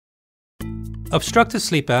Obstructive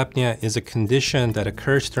sleep apnea is a condition that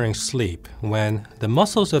occurs during sleep when the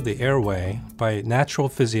muscles of the airway, by natural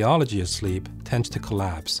physiology of sleep, tends to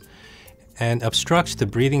collapse and obstructs the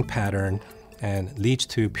breathing pattern and leads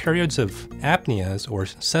to periods of apneas or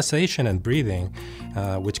cessation in breathing,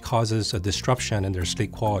 which causes a disruption in their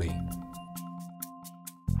sleep quality.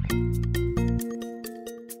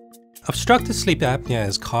 Obstructive sleep apnea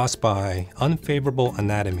is caused by unfavorable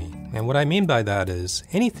anatomy. And what I mean by that is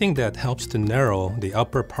anything that helps to narrow the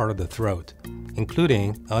upper part of the throat,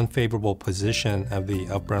 including unfavorable position of the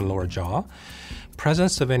upper and lower jaw,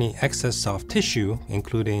 presence of any excess soft tissue,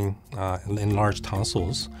 including enlarged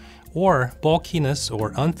tonsils, or bulkiness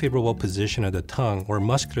or unfavorable position of the tongue or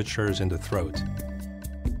musculatures in the throat.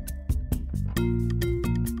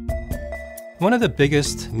 One of the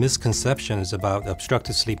biggest misconceptions about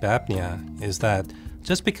obstructive sleep apnea is that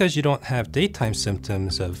just because you don't have daytime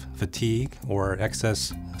symptoms of fatigue or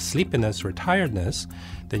excess sleepiness or tiredness,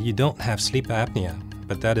 that you don't have sleep apnea,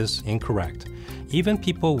 but that is incorrect. Even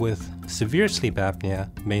people with severe sleep apnea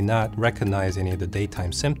may not recognize any of the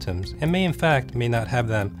daytime symptoms and may in fact not have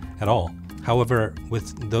them at all. However,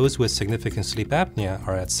 those with significant sleep apnea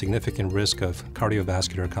are at significant risk of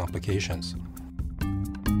cardiovascular complications.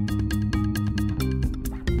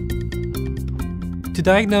 To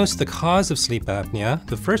diagnose the cause of sleep apnea,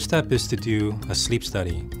 the first step is to do a sleep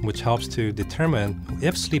study, which helps to determine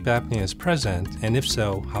if sleep apnea is present, and if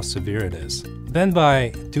so, how severe it is. Then by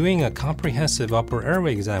doing a comprehensive upper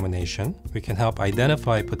airway examination, we can help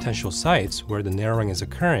identify potential sites where the narrowing is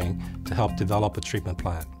occurring to help develop a treatment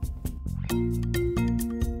plan.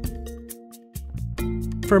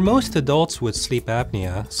 For most adults with sleep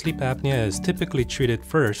apnea is typically treated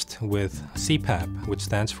first with CPAP, which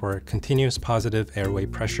stands for Continuous Positive Airway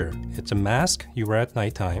Pressure. It's a mask you wear at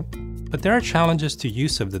nighttime, but there are challenges to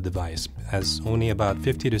use of the device, as only about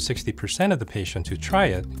 50 to 60% of the patients who try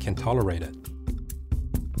it can tolerate it.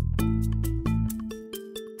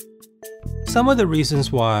 Some of the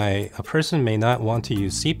reasons why a person may not want to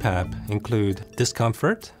use CPAP include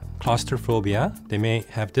discomfort, claustrophobia, they may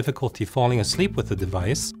have difficulty falling asleep with the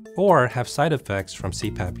device, or have side effects from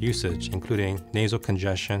CPAP usage, including nasal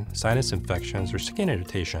congestion, sinus infections, or skin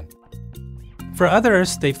irritation. For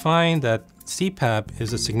others, they find that CPAP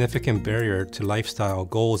is a significant barrier to lifestyle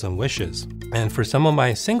goals and wishes. And for some of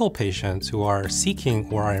my single patients who are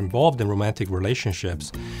seeking or are involved in romantic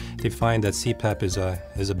relationships, they find that CPAP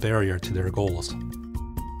is a barrier to their goals.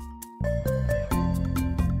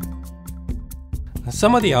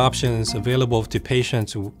 Some of the options available to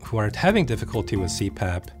patients who are having difficulty with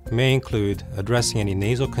CPAP may include addressing any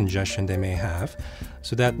nasal congestion they may have,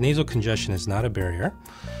 so that nasal congestion is not a barrier.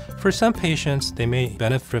 For some patients, they may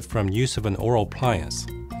benefit from use of an oral appliance.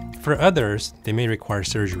 For others, they may require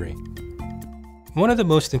surgery. One of the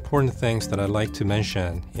most important things that I'd like to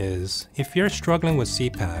mention is if you're struggling with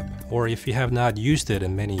CPAP, or if you have not used it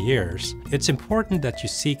in many years, it's important that you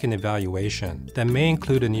seek an evaluation that may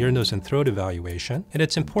include an ear, nose, and throat evaluation, and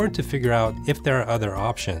it's important to figure out if there are other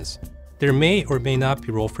options. There may or may not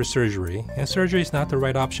be role for surgery, and surgery is not the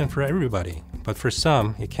right option for everybody, but for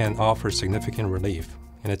some, it can offer significant relief,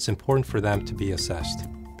 and it's important for them to be assessed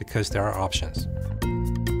because there are options.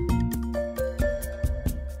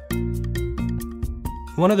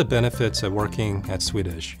 One of the benefits of working at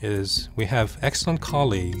Swedish is we have excellent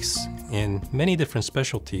colleagues in many different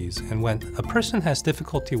specialties, and when a person has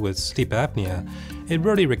difficulty with sleep apnea, it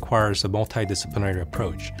really requires a multidisciplinary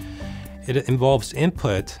approach. It involves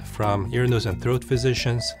input from ear, nose, and throat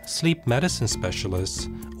physicians, sleep medicine specialists,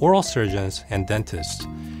 oral surgeons, and dentists.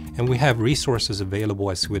 And we have resources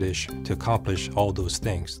available at Swedish to accomplish all those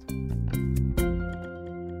things.